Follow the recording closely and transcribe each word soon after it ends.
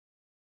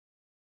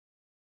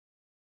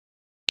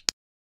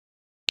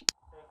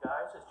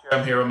guys, it's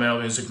Jeremy here with Metal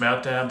Music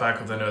Meltdown, back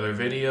with another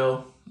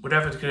video.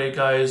 Whatever today,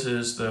 guys,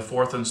 is the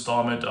fourth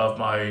installment of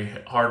my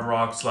hard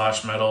rock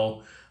 /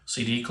 metal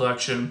CD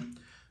collection.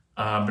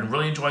 I've been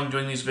really enjoying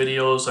doing these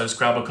videos. I just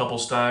grab a couple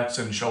stacks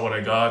and show what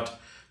I got.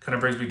 Kind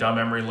of brings me down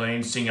memory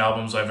lane, seeing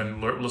albums I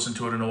haven't listened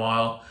to it in a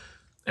while,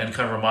 and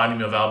kind of reminding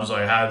me of albums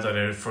I had that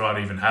I forgot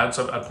I even had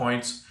some at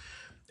points.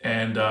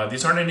 And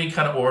these aren't in any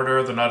kind of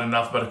order. They're not in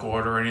alphabetical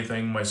order or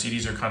anything. My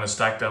CDs are kind of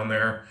stacked down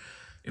there.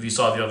 If you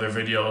saw the other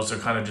videos, they're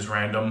kind of just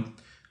random.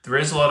 There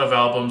is a lot of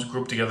albums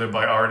grouped together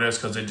by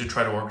artists because they did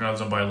try to organize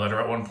them by letter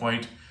at one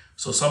point.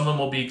 So some of them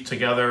will be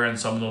together and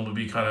some of them will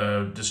be kind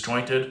of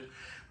disjointed.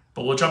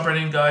 But we'll jump right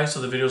in, guys,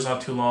 so the video's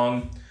not too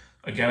long.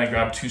 Again, I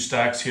grabbed two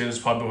stacks here. There's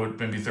probably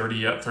maybe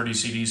 30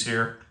 CDs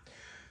here.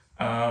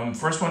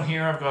 First one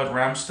here, I've got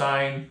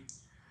Rammstein.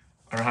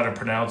 I don't know how to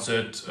pronounce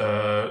it.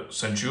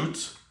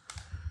 Senjutz.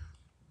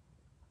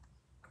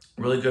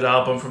 Really good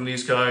album from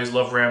these guys.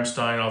 Love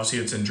Rammstein. Obviously,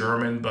 it's in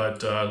German,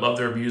 but I love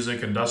their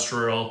music.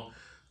 Industrial,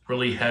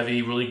 really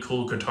heavy, really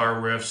cool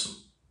guitar riffs.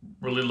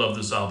 Really love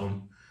this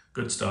album.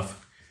 Good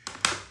stuff.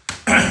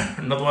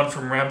 Another one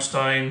from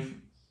Rammstein.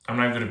 I'm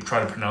not even going to try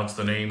to pronounce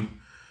the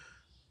name.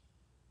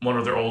 One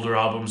of their older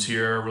albums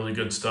here. Really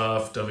good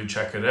stuff. Definitely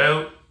check it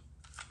out.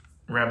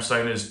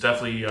 Rammstein is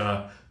definitely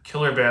a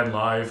killer band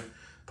live.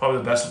 Probably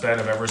the best band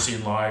I've ever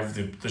seen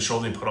live. The show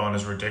they put on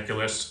is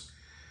ridiculous.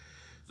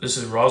 This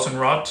is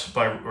Rosenrot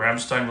by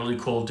Rammstein. Really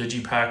cool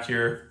digipack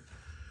here.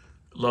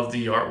 Love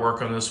the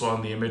artwork on this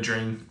one, the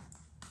imaging.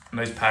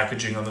 Nice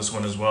packaging on this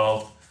one as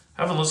well.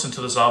 Haven't listened to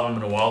this album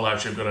in a while,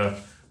 actually. I'm going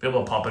to be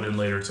able to pop it in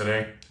later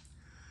today.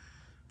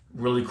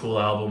 Really cool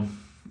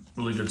album.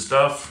 Really good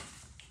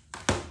stuff.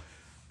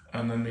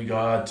 And then we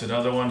got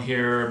another one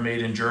here,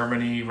 made in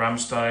Germany,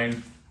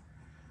 Rammstein.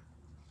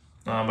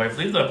 I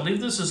believe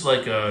this is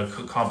like a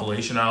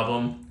compilation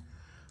album.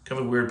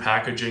 Kind of a weird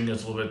packaging.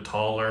 It's a little bit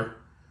taller.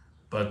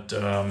 But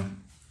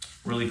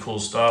really cool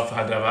stuff. I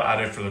had to have it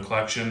added for the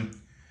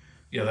collection.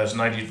 Yeah, that's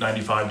 95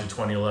 to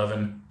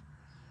 2011.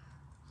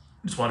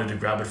 Just wanted to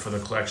grab it for the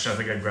collection. I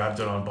think I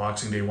grabbed it on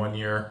Boxing Day one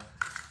year.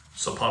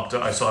 So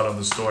I saw it on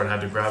the store and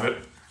had to grab it.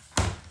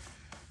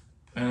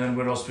 And then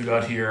what else we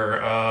got here?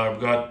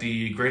 We've got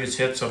the greatest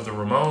hits of the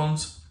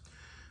Ramones.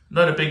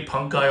 Not a big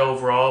punk guy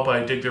overall, but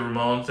I dig the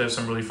Ramones. They have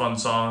some really fun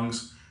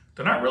songs.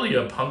 They're not really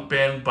a punk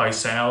band by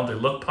sound. They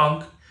look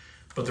punk,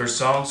 but their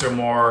songs are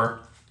more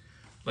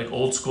like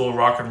old school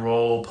rock and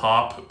roll,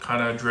 pop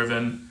kind of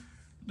driven.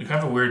 They're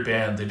kind of a weird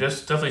band. They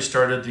just definitely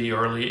started the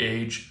early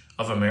age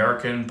of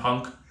American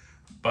punk,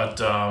 but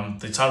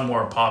they sound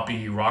more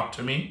poppy rock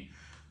to me,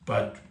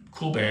 but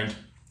cool band.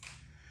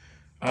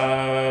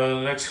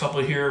 Next couple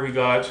here, we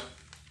got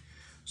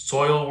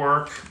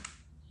Soilwork,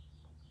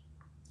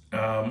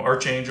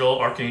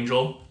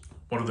 Archangel,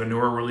 one of their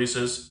newer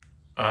releases.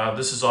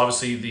 This is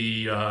obviously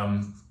the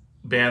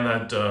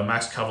band that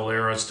Max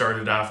Cavalera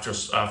started after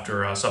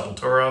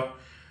Sepultura.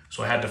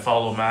 So I had to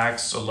follow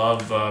Max. I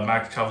love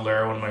Max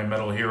Cavalera, one of my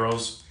metal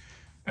heroes.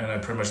 And I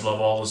pretty much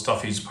love all the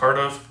stuff he's part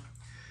of.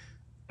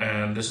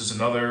 And this is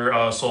another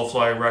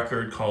Soulfly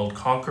record called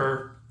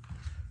Conquer.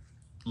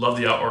 Love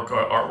the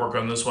artwork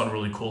on this one,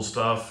 really cool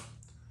stuff.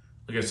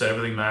 Like I said,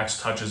 everything Max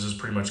touches is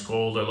pretty much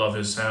gold. I love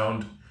his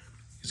sound.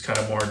 He's kind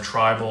of more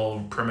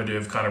tribal,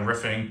 primitive kind of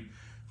riffing.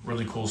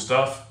 Really cool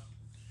stuff.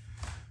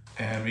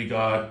 And we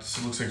got,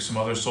 it looks like some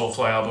other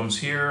Soulfly albums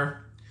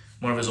here.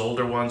 One of his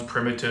older ones,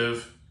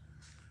 Primitive.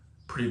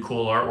 Pretty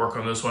cool artwork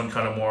on this one,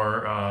 kind of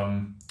more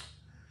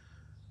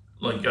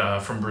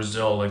from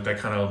Brazil, like that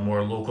kind of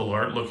more local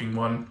art looking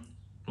one.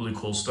 Really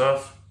cool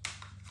stuff.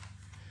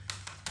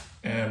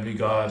 And we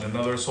got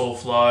another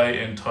Soulfly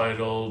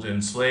entitled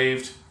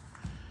Enslaved.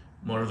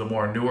 One of the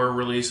more newer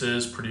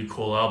releases, pretty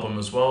cool album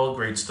as well,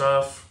 great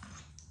stuff.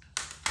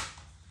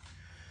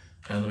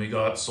 And then we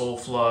got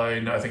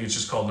Soulfly, I think it's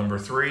just called Number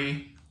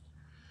 3.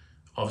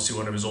 Obviously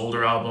one of his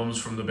older albums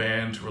from the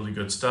band, really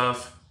good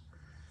stuff.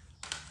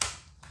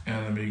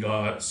 And then we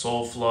got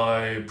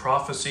Soulfly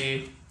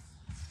Prophecy,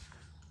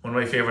 one of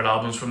my favorite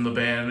albums from the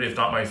band, if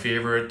not my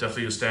favorite,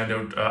 definitely a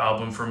standout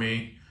album for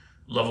me.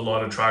 Love a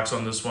lot of tracks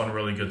on this one,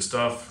 really good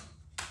stuff.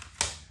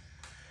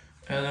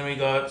 And then we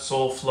got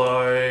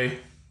Soulfly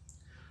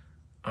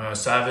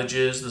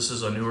Savages. This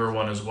is a newer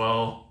one as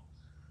well.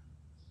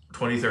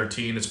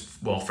 2013, it's,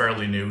 well,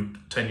 fairly new,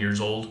 10 years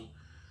old.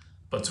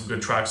 But some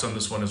good tracks on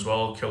this one as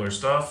well, killer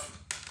stuff.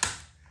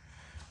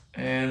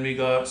 And we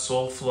got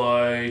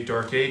Soulfly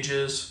Dark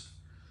Ages.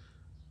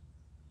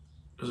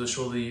 Does it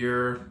show the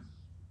year?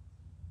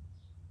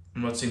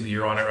 I'm not seeing the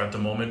year on it at the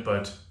moment,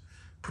 but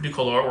pretty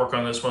cool artwork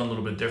on this one, a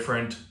little bit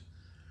different.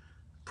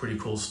 Pretty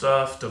cool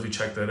stuff. Definitely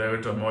check that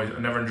out. I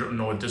never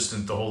know a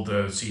distance to hold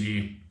the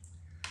CD.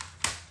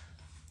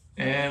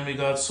 And we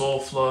got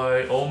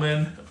Soulfly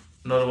Omen,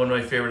 another one of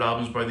my favorite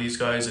albums by these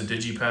guys, a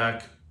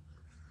digipack.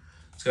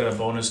 It's got a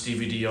bonus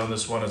DVD on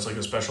this one. It's like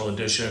a special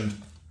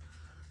edition.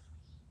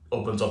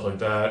 Opens up like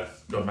that.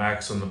 Got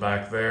Max on the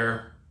back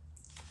there.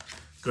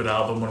 Good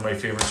album, one of my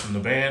favorites from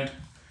the band.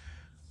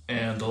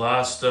 And the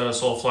last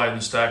Soulfly in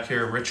the stack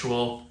here,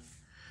 Ritual.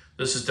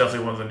 This is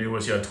definitely one of the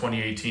newest. Yeah,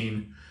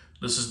 2018.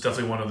 This is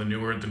definitely one of the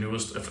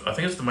newest. I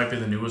think it might be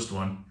the newest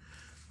one.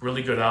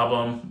 Really good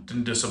album.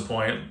 Didn't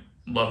disappoint.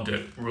 Loved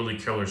it. Really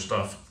killer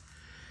stuff.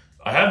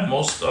 I have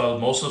most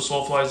of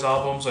Soulfly's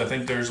albums. I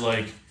think there's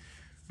like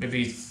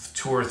maybe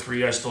 2 or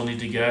 3 I still need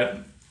to get.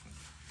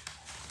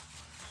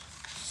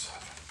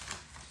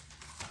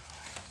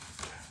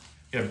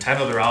 You have 10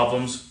 other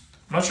albums.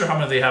 I'm not sure how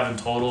many they have in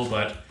total,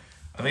 but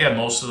I think I have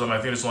most of them. I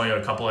think there's only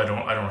a couple I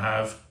don't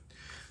have.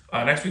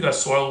 Next we got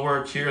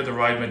Soilwork here, the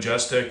Ride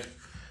Majestic.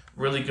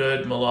 Really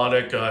good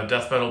melodic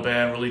death metal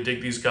band. Really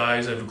dig these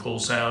guys. They have a cool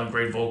sound,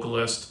 great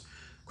vocalist,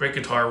 great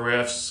guitar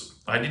riffs.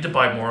 I need to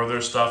buy more of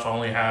their stuff. I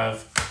only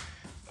have,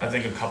 I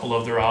think, a couple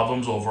of their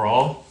albums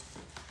overall.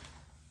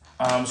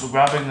 So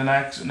grabbing the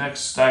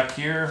next stack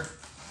here,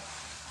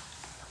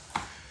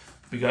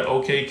 we got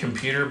OK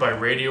Computer by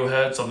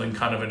Radiohead, something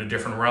kind of in a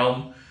different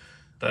realm.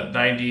 That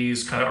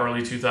 90s, kind of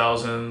early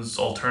 2000s,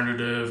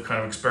 alternative, kind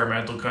of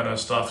experimental kind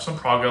of stuff. Some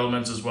prog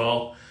elements as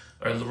well.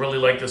 I really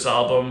like this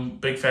album.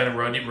 Big fan of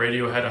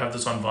Radiohead. I have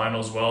this on vinyl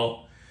as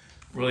well.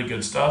 Really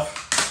good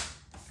stuff.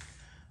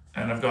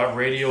 And I've got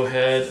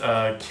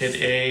Radiohead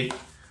Kid A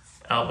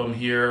album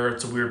here.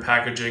 It's a weird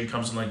packaging.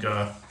 Comes in like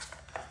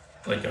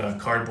a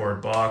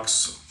cardboard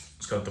box.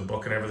 It's got the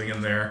book and everything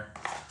in there.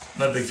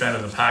 I'm not a big fan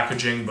of the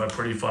packaging, but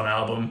pretty fun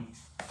album.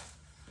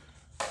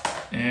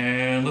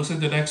 And looks like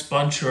the next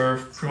bunch are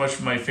pretty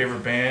much my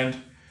favorite band.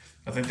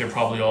 I think they're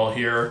probably all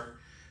here.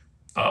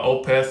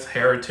 Opeth,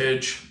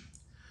 Heritage.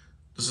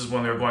 This is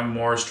when they're going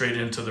more straight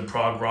into the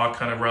prog rock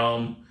kind of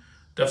realm.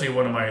 Definitely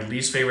one of my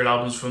least favorite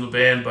albums from the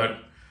band, but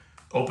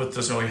Opeth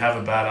doesn't really have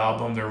a bad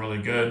album. They're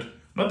really good. I'm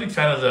not a big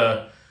fan of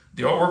the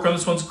artwork on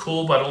this one's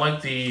cool, but I don't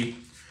like the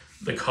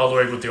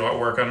coloring with the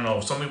artwork. I don't know,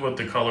 something with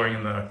the coloring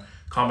and the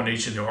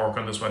combination of the artwork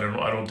on this one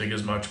I don't dig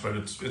as much, but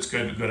it's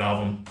good, good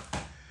album.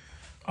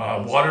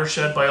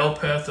 Watershed by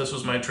Opeth. This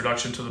was my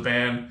introduction to the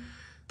band.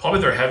 Probably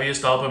their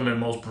heaviest album and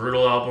most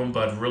brutal album,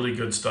 but really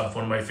good stuff.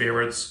 One of my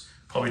favorites.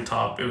 Probably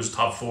it was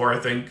top 4, I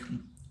think,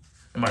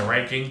 in my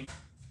ranking.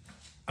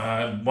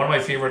 One of my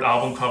favorite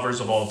album covers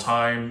of all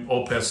time,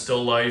 Opeth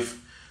Still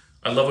Life.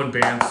 I love when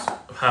bands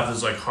have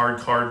this like hard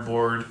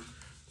cardboard,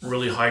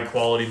 really high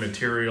quality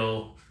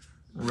material,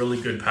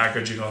 really good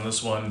packaging on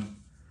this one.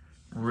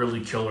 Really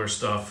killer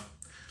stuff.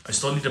 I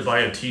still need to buy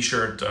a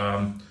t-shirt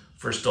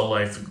for Still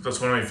Life. That's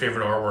one of my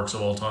favorite artworks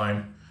of all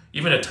time.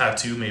 Even a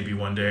tattoo maybe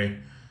one day.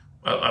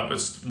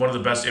 It's one of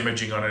the best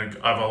imaging on an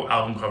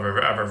album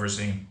cover I've ever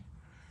seen.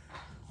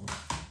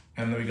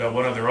 And then we got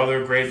one of their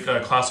other great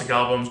classic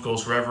albums,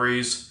 Ghost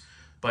Reveries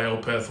by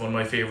Opeth, one of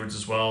my favorites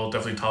as well.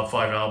 Definitely top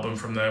 5 album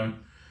from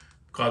them.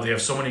 God, they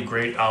have so many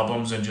great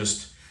albums and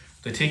just,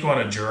 they take you on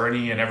a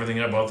journey and everything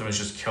about them is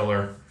just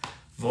killer.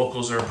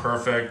 Vocals are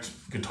perfect,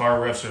 guitar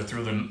riffs are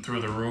through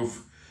the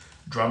roof,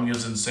 drumming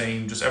is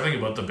insane, just everything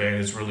about the band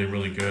is really,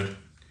 really good.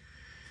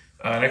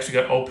 Next we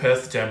got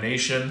Opeth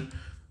Damnation,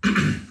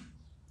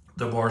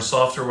 the more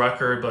softer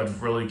record,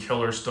 but really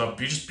killer stuff.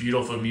 Just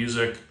beautiful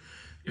music.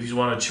 If you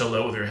want to chill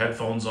out with your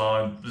headphones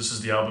on, this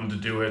is the album to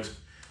do it.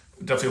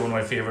 Definitely one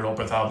of my favorite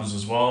Opeth albums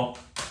as well.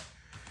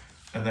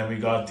 And then we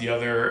got the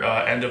other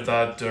end of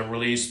that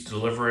release,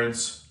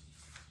 Deliverance.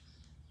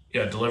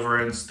 Yeah,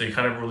 Deliverance. They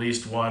kind of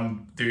released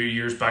 3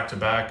 years back to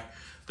back.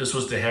 This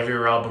was the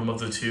heavier album of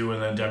the two,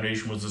 and then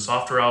Damnation was the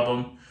softer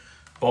album.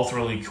 Both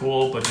really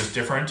cool, but just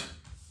different.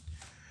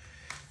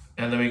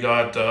 And then we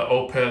got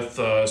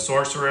Opeth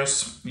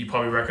Sorceress. You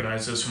probably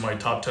recognize this from my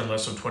top 10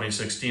 list of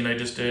 2016 I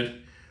just did.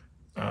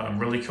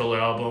 Really killer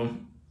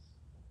album.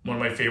 One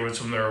of my favorites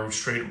from their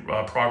straight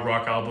prog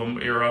rock album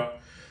era.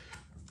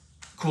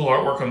 Cool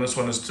artwork on this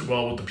one as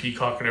well with the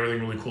peacock and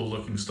everything. Really cool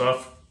looking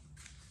stuff.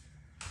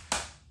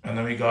 And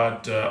then we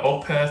got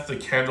Opeth, The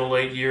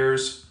Candlelight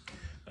Years.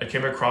 I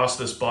came across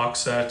this box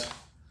set.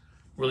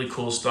 Really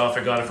cool stuff.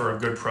 I got it for a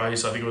good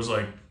price. I think it was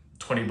like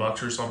 20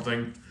 bucks or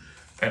something.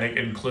 And it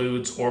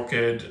includes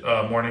Orchid,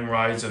 Morning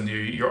Rides, and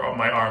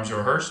My Arms Are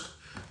Rehearsed.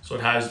 So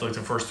it has like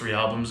the first 3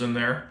 albums in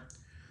there.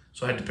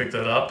 So I had to pick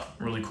that up.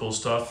 Really cool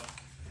stuff.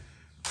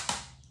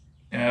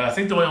 And I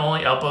think the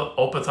only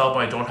Opeth album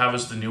I don't have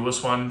is the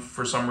newest one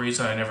for some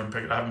reason. I haven't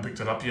picked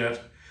it up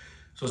yet.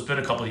 So it's been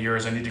a couple of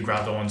years. I need to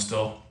grab that one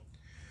still.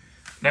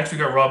 Next we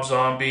got Rob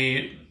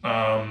Zombie,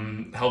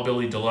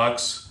 Hellbilly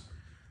Deluxe.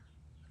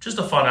 Just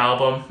a fun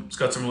album. It's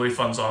got some really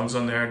fun songs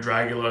on there.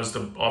 Dragula is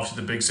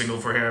obviously the big single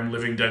for him.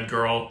 Living Dead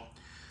Girl.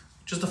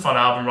 Just a fun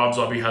album. Rob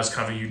Zombie has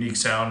kind of a unique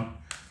sound.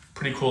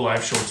 Pretty cool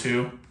live show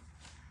too.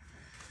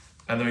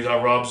 And then we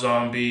got Rob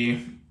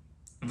Zombie,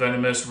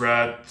 Venomous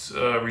Rat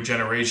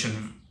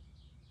Regeneration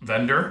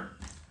Vendor.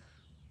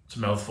 It's a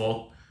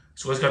mouthful.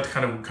 So it's got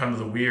kind of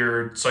the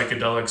weird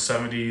psychedelic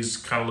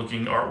 70s kind of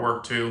looking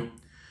artwork too.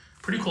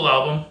 Pretty cool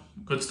album.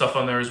 Good stuff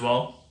on there as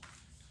well.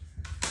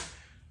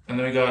 And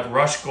then we got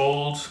Rush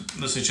Gold.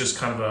 This is just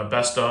kind of a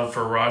best of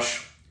for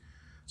Rush.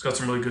 It's got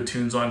some really good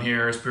tunes on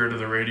here. Spirit of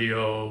the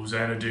Radio,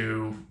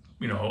 Xanadu,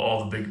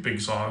 all the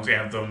big songs.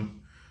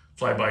 Anthem,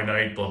 Fly By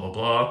Night, blah, blah,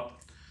 blah.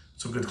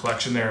 Some good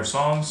collection there of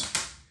songs.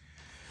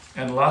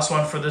 And the last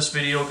one for this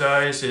video,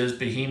 guys, is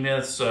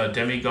Behemoth's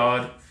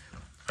Demigod.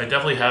 I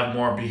definitely have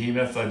more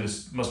Behemoth. I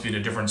just must be in a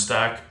different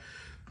stack.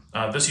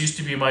 This used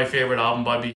to be my favorite album by